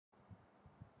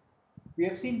We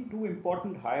have seen two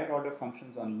important higher order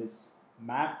functions on lists,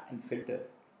 map and filter.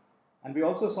 And we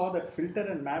also saw that filter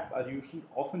and map are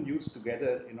often used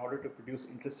together in order to produce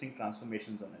interesting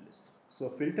transformations on a list. So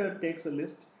filter takes a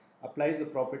list, applies a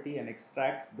property and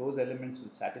extracts those elements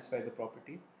which satisfy the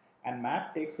property. And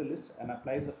map takes a list and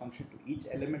applies a function to each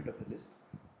element of the list.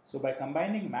 So by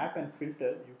combining map and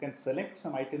filter, you can select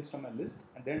some items from a list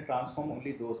and then transform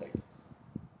only those items.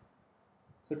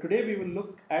 So today we will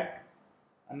look at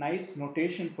a nice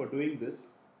notation for doing this,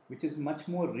 which is much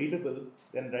more readable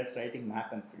than just writing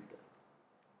map and filter.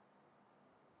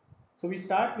 So we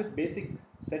start with basic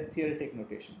set theoretic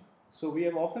notation. So we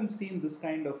have often seen this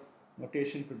kind of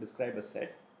notation to describe a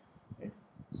set. Right?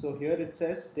 So here it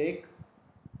says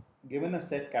given a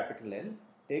set capital L,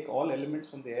 take all elements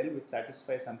from the L which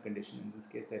satisfy some condition, in this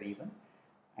case they're even,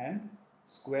 and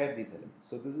square these elements.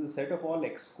 So this is a set of all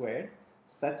x squared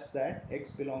such that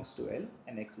x belongs to L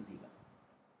and x is even.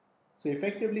 So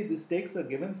effectively this takes a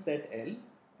given set L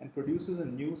and produces a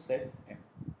new set M.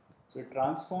 So it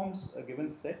transforms a given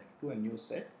set to a new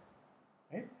set,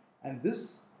 right? And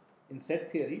this, in set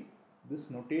theory,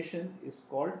 this notation is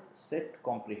called set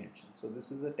comprehension. So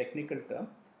this is a technical term.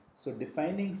 So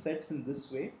defining sets in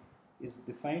this way is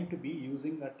defined to be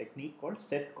using a technique called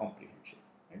set comprehension,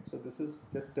 right? So this is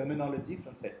just terminology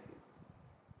from set theory.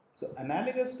 So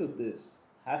analogous to this,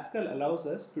 Haskell allows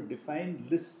us to define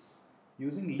lists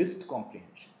using list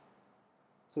comprehension.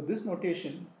 So this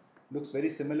notation looks very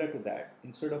similar to that.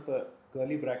 Instead of a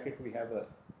curly bracket, we have a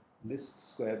list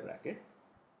square bracket.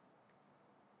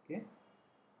 Okay,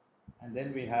 and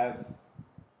then we have,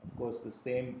 of course, the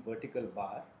same vertical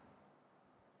bar,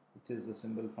 which is the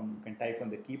symbol from you can type on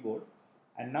the keyboard.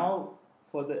 And now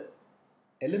for the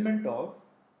element of,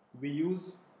 we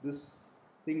use this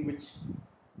thing which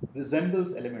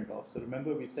resembles element of. So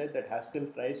remember we said that Haskell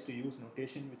tries to use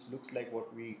notation which looks like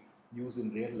what we use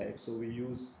in real life. So we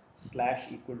use slash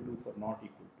equal to for not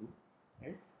equal to,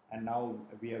 right? And now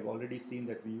we have already seen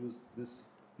that we use this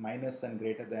minus and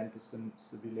greater than to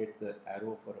simulate the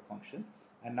arrow for a function.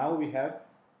 And now we have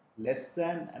less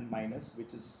than and minus,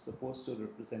 which is supposed to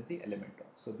represent the element of.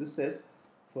 So this says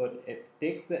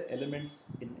take the elements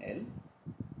in L,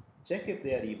 check if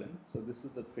they are even. So this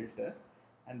is a filter.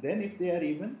 And then if they are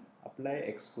even, apply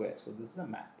x square. So this is a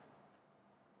map.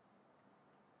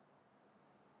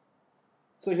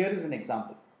 So here is an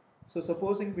example. So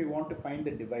supposing we want to find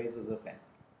the divisors of n.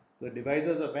 So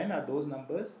divisors of n are those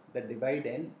numbers that divide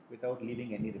n without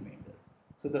leaving any remainder.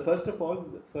 So the first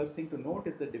thing to note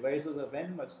is the divisors of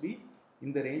n must be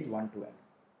in the range 1 to n.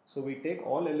 So we take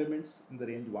all elements in the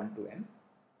range 1 to n.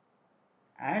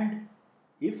 And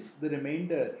if the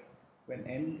remainder when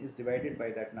n is divided by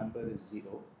that number is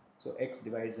 0, so x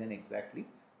divides n exactly,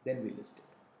 then we list it.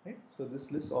 Right? So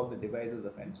this lists all the divisors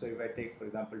of n. So if I take, for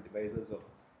example, divisors of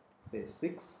say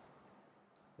 6,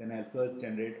 then I'll first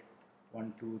generate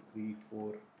 1, 2, 3,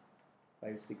 4,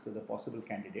 5, 6 of the possible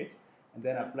candidates. And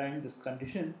then applying this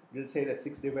condition, we'll say that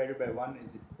 6 divided by 1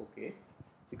 is okay,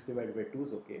 6 divided by 2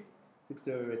 is okay, 6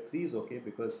 divided by 3 is okay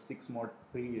because 6 mod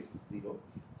 3 is 0,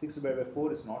 6 divided by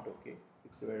 4 is not okay,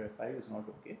 6 divided by 5 is not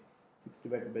okay, 6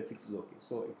 divided by 6 is okay.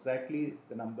 So exactly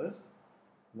the numbers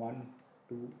 1,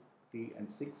 2, 3 and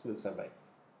 6 will survive.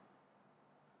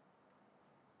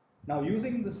 Now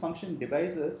using this function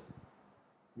divisors,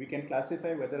 we can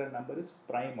classify whether a number is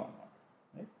prime or not.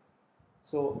 Right?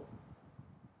 So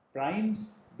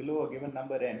primes below a given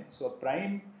number n. So a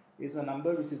prime is a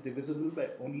number which is divisible by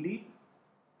only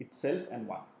itself and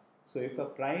 1. So if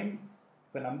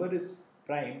a number is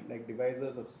prime, like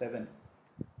divisors of 7,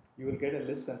 you will get a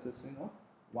list consisting of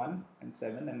 1 and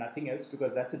 7 and nothing else,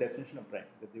 because that's the definition of prime,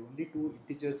 that the only two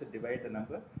integers that divide the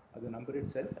number are the number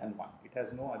itself and 1. It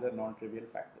has no other non-trivial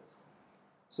factors.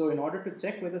 So in order to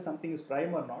check whether something is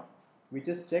prime or not, we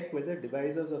just check whether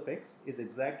divisors of x is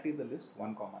exactly the list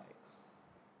 1 comma x.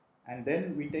 And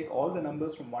then we take all the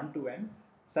numbers from 1 to n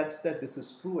such that this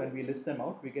is true and we list them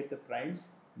out. We get the primes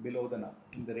below the number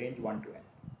in the range 1 to n,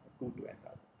 or 2 to n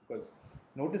rather. Because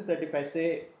notice that if I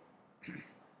say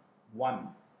 1,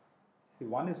 see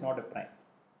 1 is not a prime.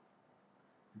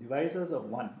 Divisors of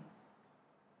 1,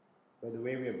 by the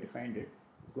way we have defined it,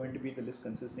 is going to be the list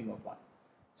consisting of 1.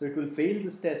 So it will fail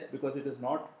this test because it is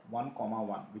not 1 comma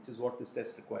 1, which is what this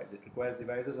test requires. It requires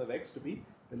divisors of x to be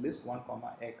the list 1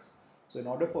 comma x. So in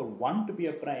order for 1 to be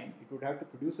a prime, it would have to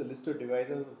produce a list of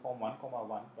divisors of the form 1 comma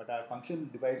 1, but our function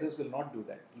divisors will not do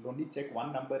that. It will only check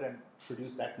one number and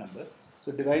produce that number.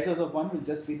 So divisors of 1 will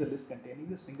just be the list containing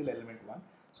the single element 1.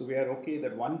 So we are okay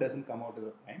that 1 doesn't come out as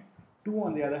a prime. 2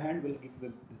 on the other hand will give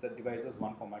the divisors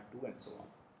 1 comma 2 and so on.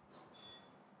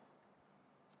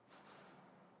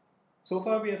 So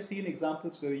far we have seen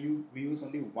examples where we use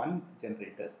only one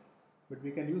generator, but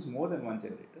we can use more than one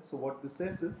generator. So what this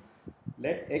says is,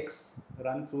 let x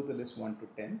run through the list 1 to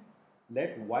 10,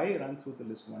 let y run through the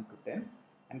list 1 to 10,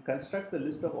 and construct the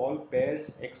list of all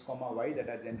pairs x comma y that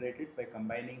are generated by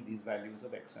combining these values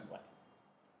of x and y.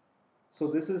 So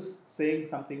this is saying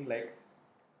something like,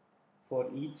 for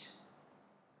each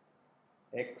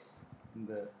x in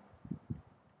the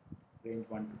range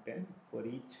 1 to 10, for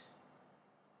each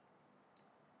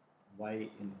y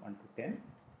in 1 to 10,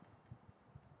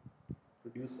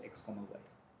 produce x comma y.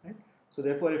 Right? So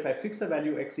therefore, if I fix a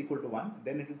value x equal to 1,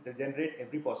 then it will generate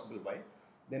every possible y.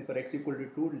 Then for x equal to 2,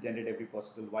 it will generate every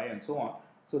possible y, and so on.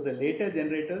 So the later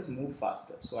generators move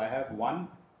faster. So I have 1,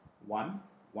 1,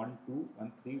 1, 2,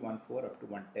 1, 3, 1, 4 up to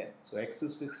 1, 10. So x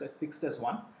is fixed as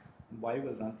 1, and y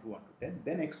will run through 1 to 10.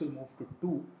 Then x will move to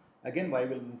 2. Again, y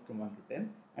will move from 1 to 10.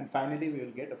 And finally, we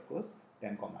will get, of course,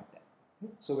 10, comma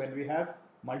 10. So when we have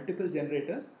multiple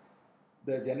generators,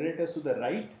 the generators to the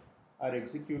right are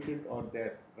executed, or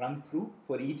they're run through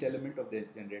for each element of the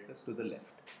generators to the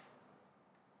left.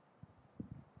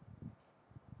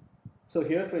 So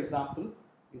here, for example,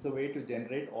 is a way to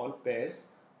generate all pairs.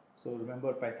 So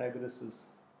remember Pythagoras'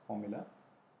 formula.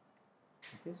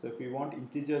 Okay, so if we want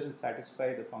integers which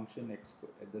satisfy the function x,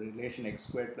 the relation x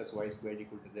squared plus y squared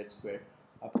equal to z squared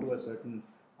up to a certain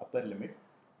upper limit,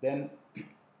 then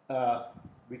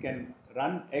we can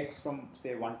run x from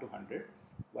say 1 to 100,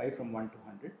 y from 1 to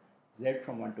 100, z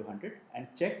from 1 to 100, and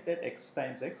check that x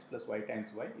times x plus y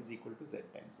times y is equal to z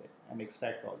times z, and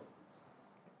extract all of these.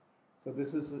 So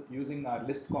this is using our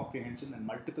list comprehension and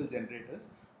multiple generators,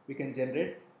 we can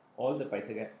generate all the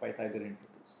Pythagorean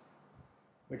triples.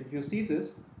 But if you see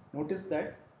this, notice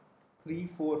that 3,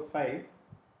 4, 5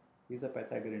 is a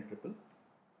Pythagorean triple.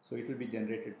 So it will be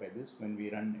generated by this when we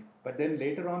run it. But then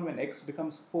later on, when x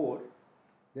becomes 4,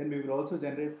 then we will also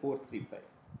generate 4, 3, 5.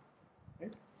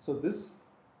 Right? So this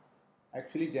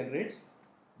actually generates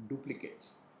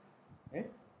duplicates.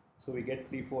 Right? So we get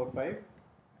 3, 4, 5,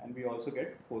 and we also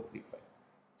get 4, 3, 5.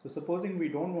 So supposing we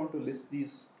don't want to list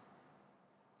these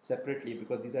separately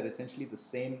because these are essentially the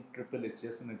same triple, it's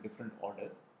just in a different order,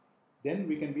 then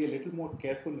we can be a little more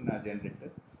careful in our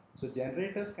generator. So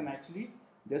generators can actually,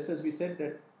 just as we said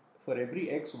that for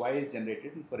every x, y is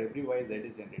generated, and for every y, z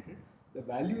is generated, the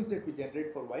values that we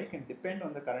generate for y can depend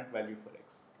on the current value for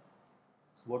x.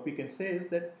 So what we can say is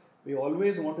that we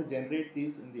always want to generate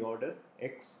these in the order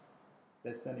x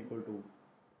less than equal to,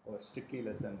 or strictly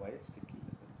less than y, strictly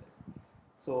less than z.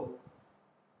 So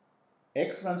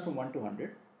x runs from 1 to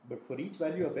 100, but for each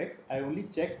value of x, I only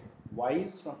check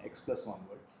y's from x plus 1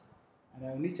 onwards, and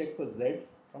I only check for z's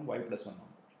from y plus 1 onwards.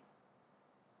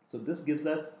 So this gives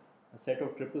us a set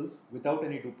of triples without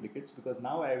any duplicates, because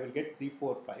now I will get 3,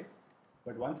 4, 5.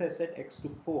 But once I set x to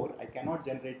 4, I cannot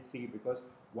generate 3 because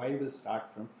y will start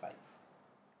from 5.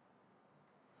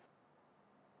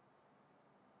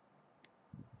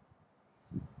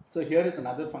 So here is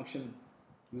another function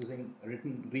using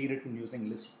rewritten using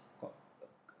list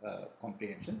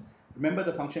comprehension. Remember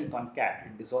the function concat,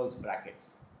 it dissolves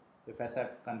brackets. So if I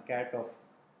have concat of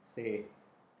say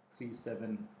 3,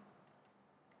 7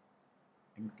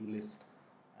 empty list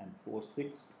and 4,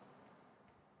 6,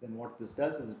 then what this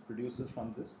does is it produces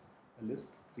from this a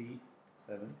list 3,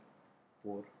 7,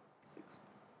 4, 6.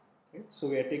 Okay? So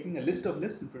we are taking a list of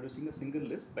lists and producing a single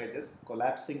list by just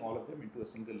collapsing all of them into a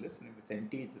single list, and if it's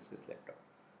empty, it just gets left out.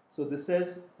 So this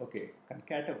says, okay,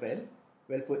 concat of L.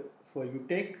 Well, for you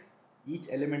take each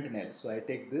element in L. So I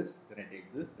take this, then I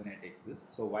take this, then I take this.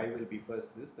 So y will be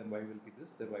first this, then y will be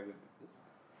this, then y will be this.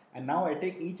 And now I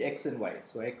take each x and y.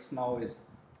 So x now is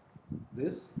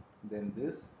this, then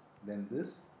this, then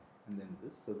this, and then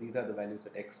this. So these are the values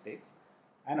that x takes.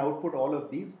 And output all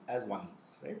of these as one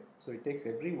list, right? So it takes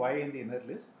every y in the inner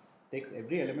list, takes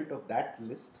every element of that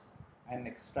list, and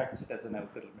extracts it as an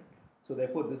outer element. So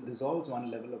therefore, this dissolves one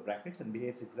level of brackets and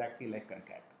behaves exactly like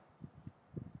concat.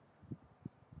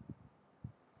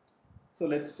 So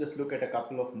let's just look at a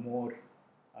couple of more,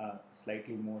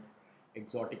 slightly more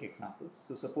exotic examples.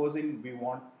 So supposing we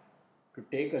want to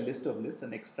take a list of lists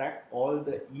and extract all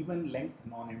the even length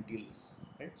non-empty lists,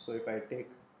 right? So if I take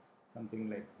something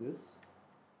like this,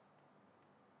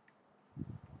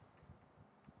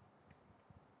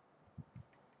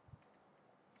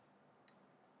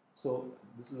 so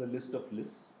this is a list of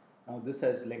lists. Now this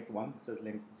has length 1, this has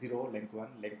length 0, length 1,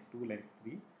 length 2, length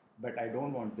 3, but I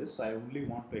don't want this, so I only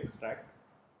want to extract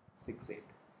 6, 8.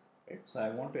 Right? So I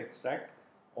want to extract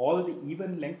all the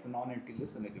even length non-empty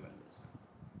lists in a given list.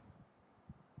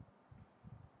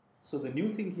 So the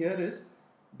new thing here is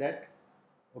that,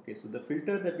 okay, so the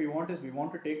filter that we want is we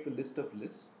want to take the list of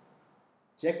lists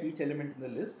check each element in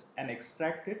the list and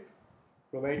extract it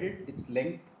provided its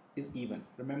length is even.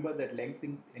 Remember that length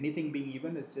in anything being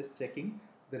even is just checking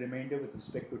the remainder with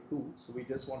respect to 2. So we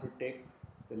just want to take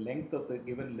the length of the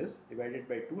given list divided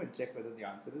by 2 and check whether the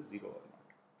answer is 0 or not.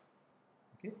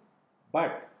 Okay,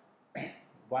 but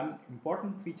one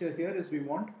important feature here is we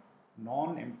want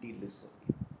non-empty lists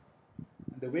only.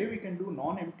 And the way we can do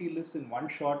non-empty lists in one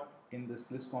shot in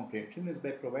this list comprehension is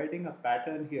by providing a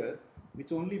pattern here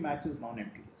which only matches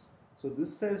non-empty lists. So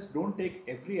this says don't take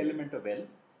every element of L,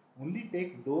 only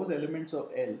take those elements of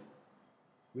L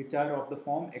which are of the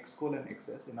form x colon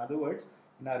xs. In other words,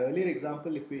 in our earlier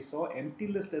example, if we saw empty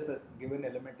list as a given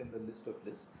element in the list of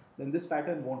lists, then this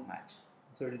pattern won't match.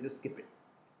 So it will just skip it.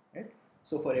 Right?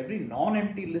 So for every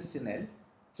non-empty list in L,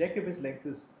 check if its length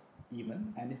is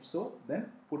even, and if so, then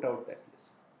put out that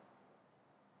list.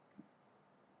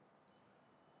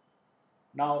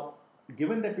 Now,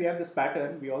 given that we have this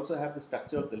pattern, we also have the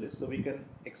structure of the list, so we can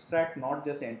extract not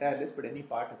just the entire list but any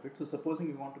part of it. So supposing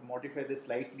we want to modify this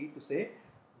slightly to say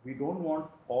we don't want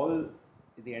all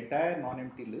the entire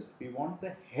non-empty list, we want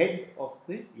the head of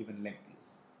the even length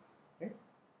list. Okay?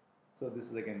 So this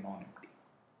is again non-empty.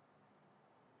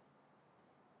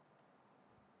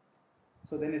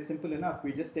 So then it's simple enough.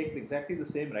 We just take exactly the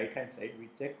same right hand side. We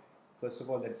check first of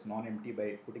all that it's non-empty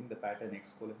by putting the pattern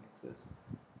x colon xs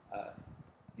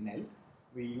in L.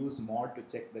 We use mod to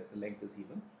check that the length is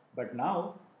even. But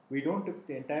now we don't take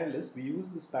the entire list. We use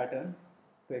this pattern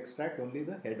to extract only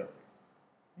the head of it.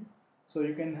 Okay? So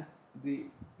you can, the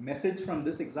message from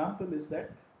this example is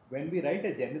that when we write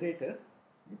a generator,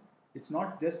 it's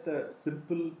not just a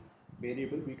simple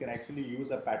variable. We can actually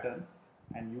use a pattern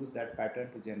and use that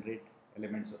pattern to generate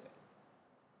elements of L.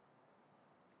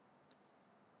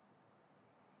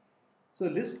 So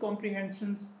list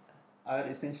comprehensions are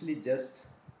essentially just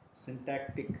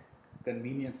syntactic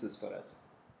conveniences for us.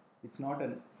 It's not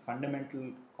a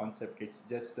fundamental concept. It's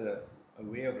just a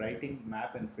way of writing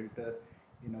map and filter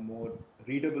in a more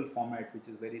readable format, which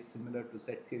is very similar to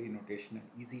set theory notation and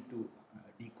easy to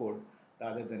decode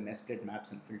rather than nested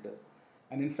maps and filters.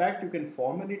 And in fact, you can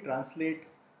formally translate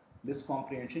list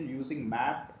comprehension using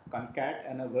map, concat,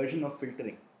 and a version of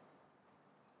filtering.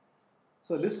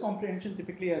 So list comprehension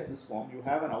typically has this form. You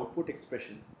have an output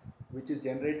expression which is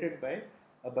generated by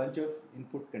a bunch of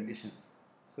input conditions.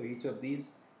 So each of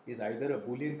these is either a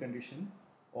Boolean condition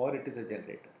or it is a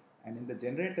generator. And in the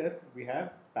generator, we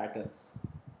have patterns.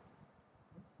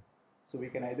 So we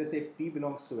can either say P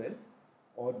belongs to L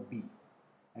or B.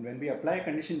 And when we apply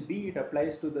condition B, it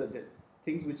applies to the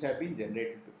things which have been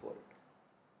generated before it.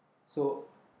 So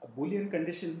a Boolean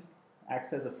condition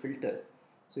acts as a filter.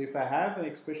 So if I have an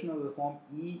expression of the form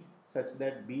E such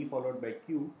that B followed by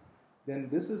Q, then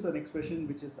this is an expression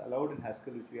which is allowed in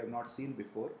Haskell, which we have not seen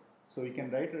before. So we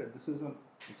can write this is an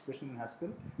expression in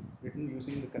Haskell written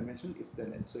using the conventional if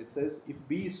then else. So it says if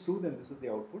B is true, then this is the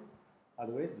output,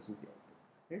 otherwise this is the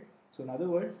output. Okay? So in other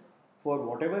words, for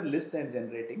whatever list I am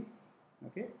generating,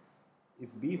 okay, if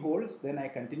B holds, then I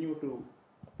continue to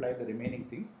apply the remaining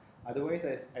things, otherwise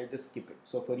I just skip it.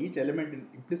 So for each element,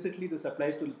 implicitly this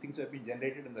applies to things that have been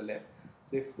generated on the left.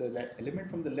 So if the element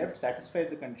from the left satisfies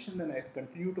the condition, then I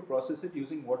continue to process it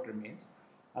using what remains,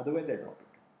 otherwise I drop it.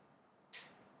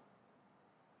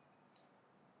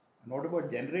 And what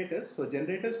about generators? So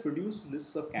generators produce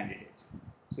lists of candidates.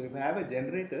 So if I have a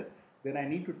generator, then I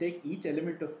need to take each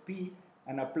element of P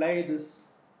and apply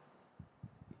this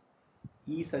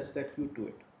E such that Q to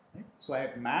it. Right? So I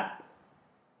map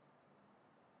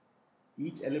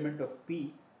each element of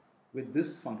P with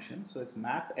this function. So it's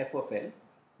map f of L,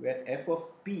 where f of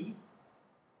P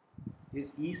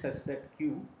is E such that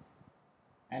Q,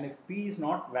 and if P is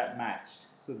not matched,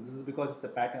 so this is because it's a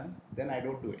pattern, then I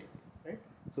don't do anything. Right?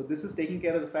 So this is taking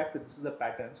care of the fact that this is a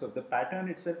pattern. So if the pattern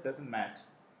itself doesn't match,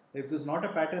 if this is not a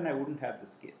pattern, I wouldn't have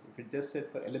this case. If it just said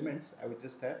for elements, I would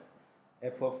just have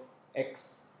f of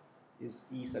x is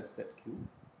E such that Q.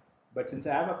 But since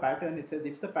I have a pattern, it says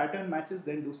if the pattern matches,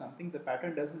 then do something. The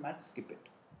pattern doesn't match, skip it.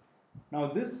 Now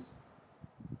this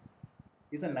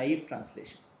is a naive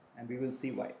translation, and we will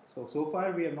see why. So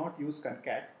far we have not used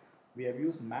concat, we have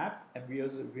used map, and we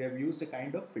have used a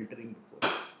kind of filtering before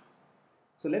this.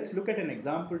 So let's look at an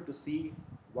example to see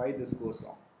why this goes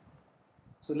wrong.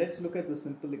 So let's look at this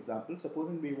simple example.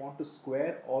 Supposing we want to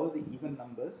square all the even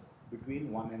numbers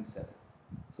between 1 and 7.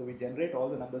 So we generate all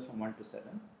the numbers from 1 to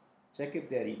 7, check if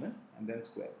they are even, and then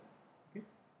square them. Okay?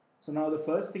 So now the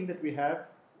first thing that we have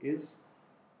is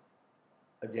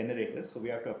a generator, so we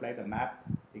have to apply the map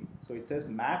thing. So it says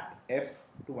map f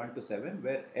to 1 to 7,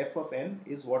 where f of n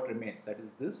is what remains, that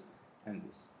is this and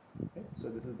this. Okay? So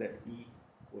this is that E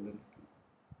colon Q.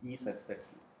 E such that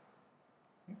Q.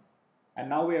 Okay. And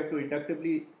now we have to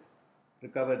inductively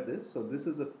recover this. So this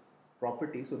is a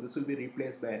property. So this will be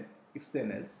replaced by an if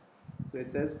then else. So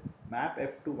it says map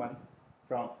F to 1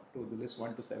 from to the list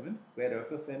 1 to 7, where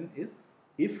f of n is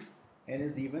if n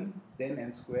is even, then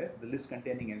n square, the list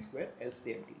containing n square, else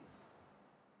the empty list.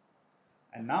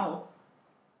 And now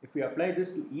if we apply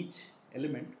this to each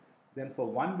element, then for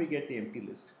 1 we get the empty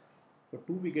list, for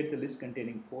 2 we get the list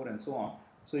containing 4, and so on.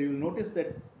 So you will notice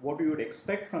that what we would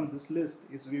expect from this list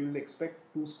is we will expect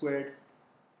 2 squared,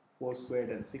 4 squared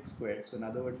and 6 squared. So in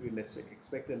other words, we will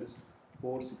expect the list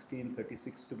 4, 16,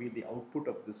 36 to be the output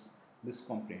of this list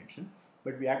comprehension.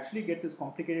 But we actually get this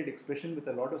complicated expression with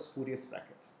a lot of spurious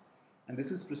brackets. And this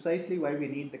is precisely why we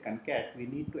need the concat. We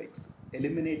need to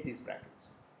eliminate these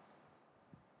brackets.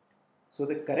 So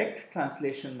the correct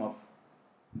translation of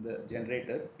the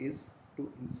generator is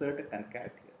to insert a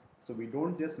concat here. So we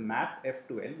don't just map F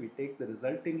to L, we take the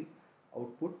resulting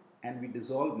output and we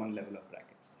dissolve one level of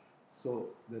brackets. So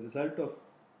the result of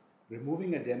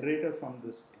removing a generator from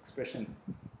this expression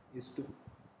is to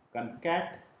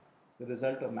concat the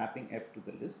result of mapping F to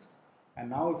the list.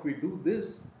 And now if we do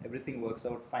this, everything works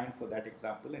out fine for that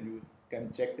example, and you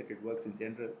can check that it works in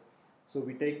general. So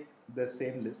we take the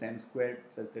same list n squared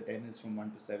such that n is from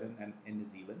 1 to 7 and n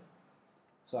is even.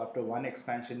 So after one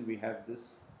expansion we have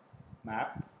this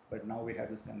map, but now we have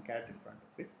this concat in front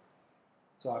of it.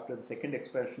 So after the second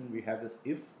expansion we have this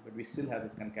if, but we still have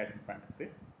this concat in front of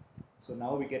it. So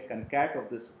now we get concat of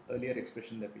this earlier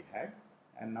expression that we had,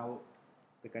 and now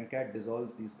the concat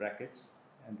dissolves these brackets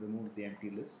and removes the empty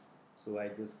list. So I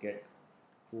just get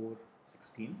 4,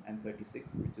 16 and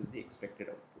 36, which is the expected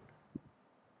output.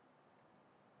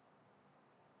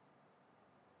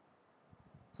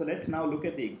 So let's now look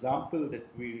at the example that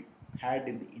we had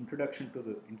in the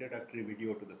introductory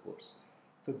video to the course.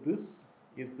 So this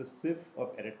is the sieve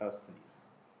of Eratosthenes.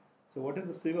 So what does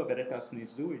the sieve of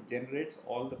Eratosthenes do? It generates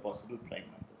all the possible prime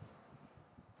numbers.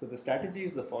 So the strategy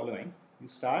is the following. You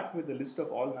start with a list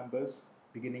of all numbers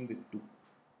beginning with 2,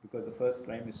 because the first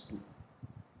prime is 2.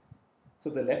 So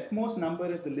the leftmost number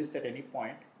in the list at any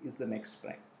point is the next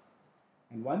prime.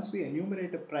 And once we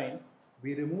enumerate a prime,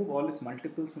 we remove all its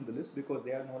multiples from the list because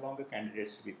they are no longer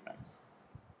candidates to be primes.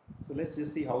 So let's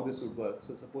just see how this would work.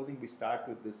 So supposing we start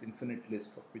with this infinite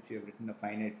list of which we have written a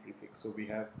finite prefix. So we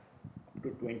have up to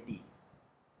 20.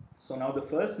 So now the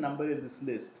first number in this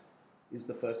list is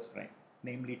the first prime,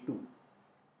 namely 2.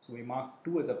 So we mark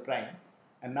 2 as a prime,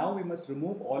 and now we must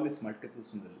remove all its multiples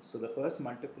from the list. So the first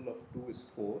multiple of 2 is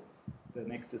 4, the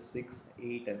next is 6,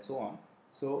 8 and so on.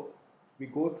 So we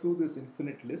go through this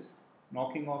infinite list,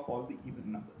 knocking off all the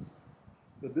even numbers.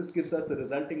 So this gives us a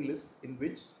resulting list in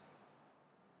which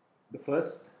the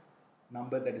first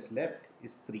number that is left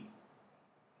is 3.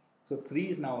 So 3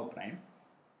 is now a prime.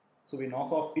 So we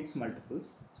knock off its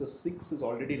multiples. So 6 is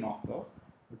already knocked off,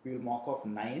 but we will knock off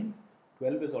 9.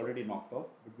 12 is already knocked off,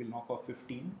 but we'll knock off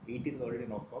 15. 18 is already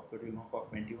knocked off, but we'll knock off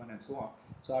 21 and so on.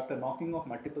 So after knocking off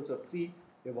multiples of 3,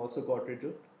 we've also got rid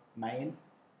of 9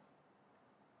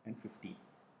 and 15.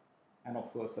 And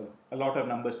of course, a lot of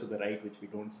numbers to the right which we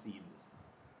don't see in this.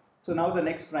 So now the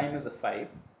next prime is a 5.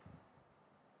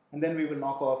 And then we will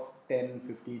knock off 10,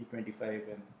 15, 25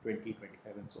 and 20,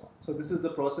 25 and so on. So this is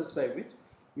the process by which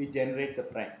we generate the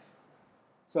primes.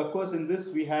 So of course in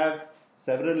this we have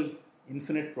several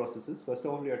infinite processes. First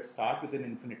of all, we have to start with an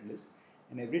infinite list,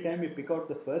 and every time we pick out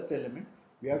the first element,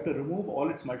 we have to remove all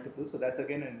its multiples. So that's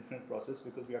again an infinite process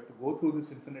because we have to go through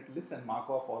this infinite list and mark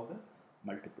off all the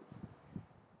multiples.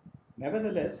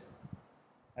 Nevertheless,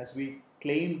 as we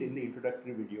claimed in the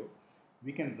introductory video,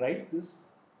 we can write this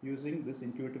using this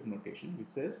intuitive notation which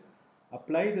says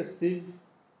apply the sieve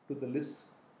to the list,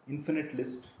 infinite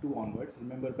list 2 onwards.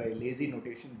 Remember, by lazy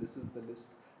notation, this is the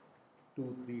list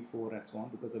 2, 3, 4 and so on.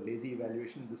 Because of lazy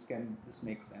evaluation, this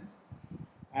makes sense.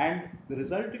 And the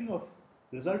result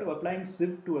of applying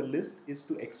sieve to a list is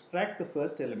to extract the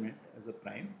first element as a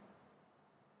prime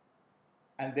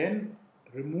and then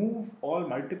remove all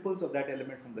multiples of that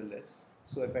element from the list.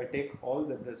 So if I take all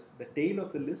the tail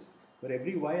of the list, for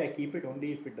every y I keep it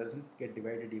only if it doesn't get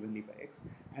divided evenly by x,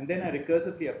 and then I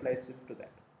recursively apply sieve to that.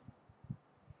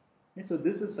 Okay, so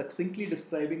this is succinctly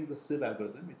describing the sieve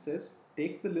algorithm. It says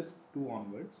take the list 2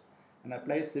 onwards and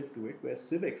apply sieve to it, where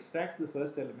sieve extracts the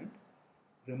first element,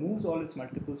 removes all its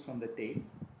multiples from the tail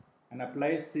and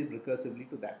applies sieve recursively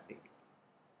to that tail.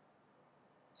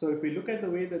 So if we look at the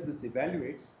way that this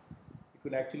evaluates, it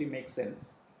will actually make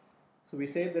sense. So we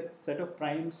say that set of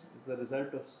primes is the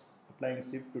result of applying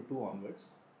sieve to 2 onwards.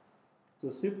 So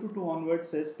sieve to 2 onwards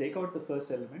says take out the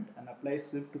first element and apply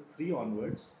sieve to 3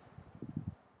 onwards.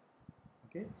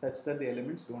 okay, such that the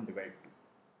elements don't divide 2.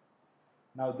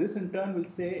 Now this in turn will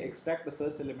say extract the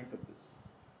first element of this.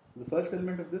 So the first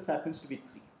element of this happens to be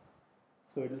 3.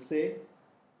 So it will say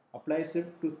apply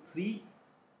sift to 3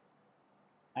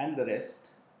 and the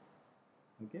rest.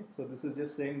 Okay, so this is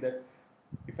just saying that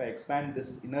if I expand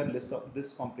this inner list of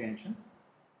this comprehension,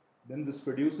 then this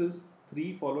produces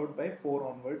 3 followed by 4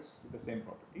 onwards with the same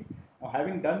property. Now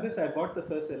having done this, I've got the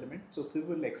first element, so sieve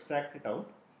will extract it out.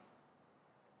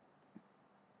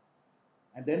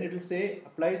 And then it will say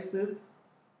apply sieve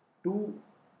to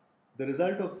the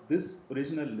result of this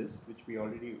original list, which we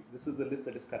already, this is the list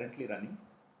that is currently running.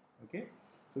 Okay,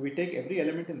 so we take every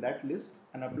element in that list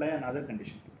and apply another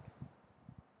condition to it.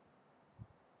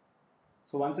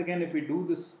 So once again, if we do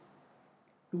this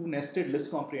 2 nested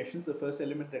list comprehensions, the first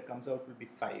element that comes out will be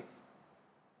 5,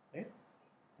 right?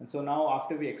 And so now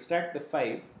after we extract the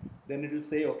 5, then it will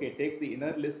say, okay, take the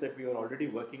inner list that we are already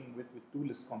working with 2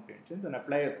 list comprehensions and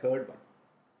apply a third one.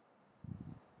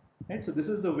 Right? So this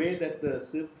is the way that the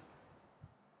sieve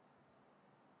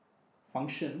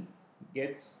function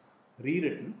gets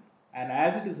rewritten, and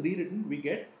as it is rewritten, we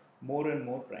get more and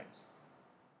more primes.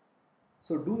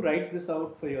 So do write this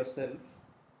out for yourself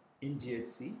in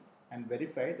GHC and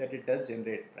verify that it does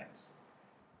generate primes.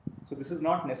 So this is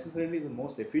not necessarily the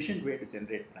most efficient way to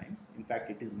generate primes. In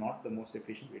fact, it is not the most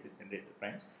efficient way to generate the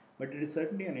primes, but it is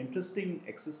certainly an interesting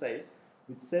exercise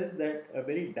which says that a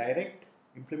very direct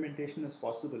implementation is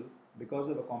possible because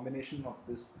of a combination of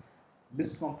this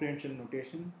list comprehension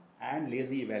notation and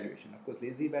lazy evaluation. Of course,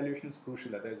 lazy evaluation is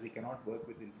crucial, otherwise we cannot work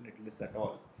with infinite lists at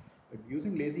all. But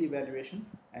using lazy evaluation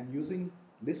and using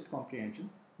list comprehension,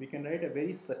 we can write a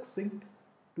very succinct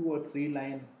 2 or 3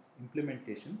 line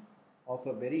implementation of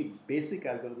a very basic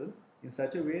algorithm in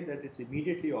such a way that it's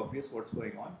immediately obvious what's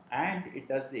going on and it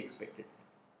does the expected thing.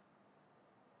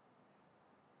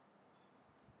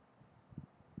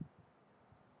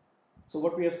 So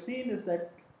what we have seen is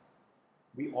that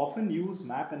we often use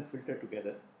map and filter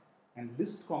together, and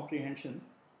list comprehension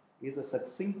is a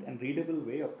succinct and readable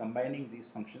way of combining these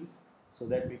functions so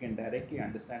that we can directly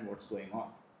understand what's going on.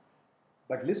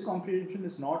 But list comprehension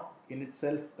is not in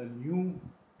itself a new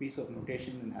piece of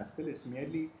notation in Haskell. It's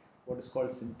merely what is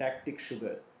called syntactic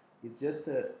sugar. It's just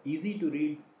an easy to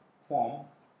read form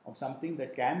of something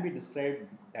that can be described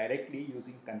directly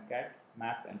using concat,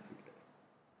 map and filter.